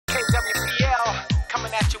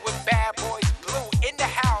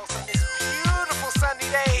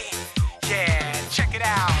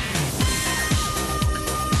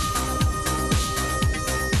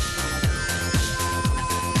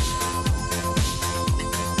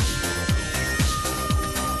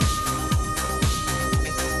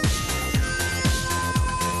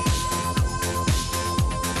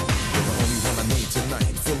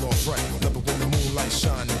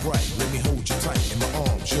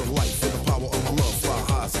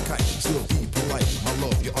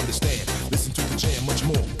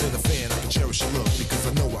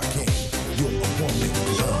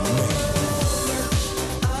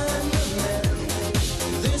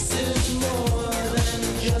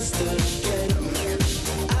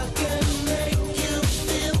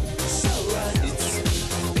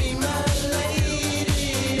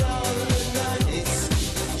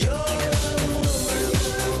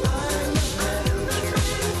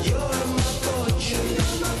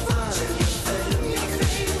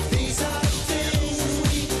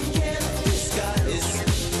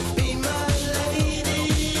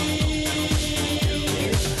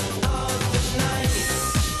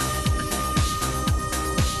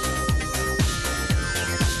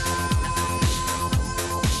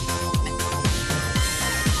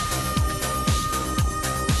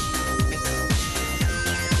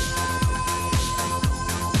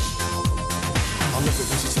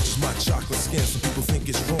Some people think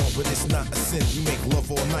it's wrong, but it's not a sin. We make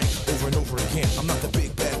love all night, over and over again. I'm not the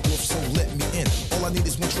big bad wolf, so let me in. All I need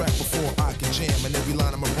is one track before I can jam. And every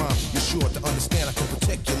line of my rhyme, you're sure to understand I can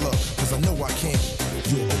protect your love, cause I know I can.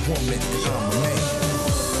 You're a woman, and I'm a man.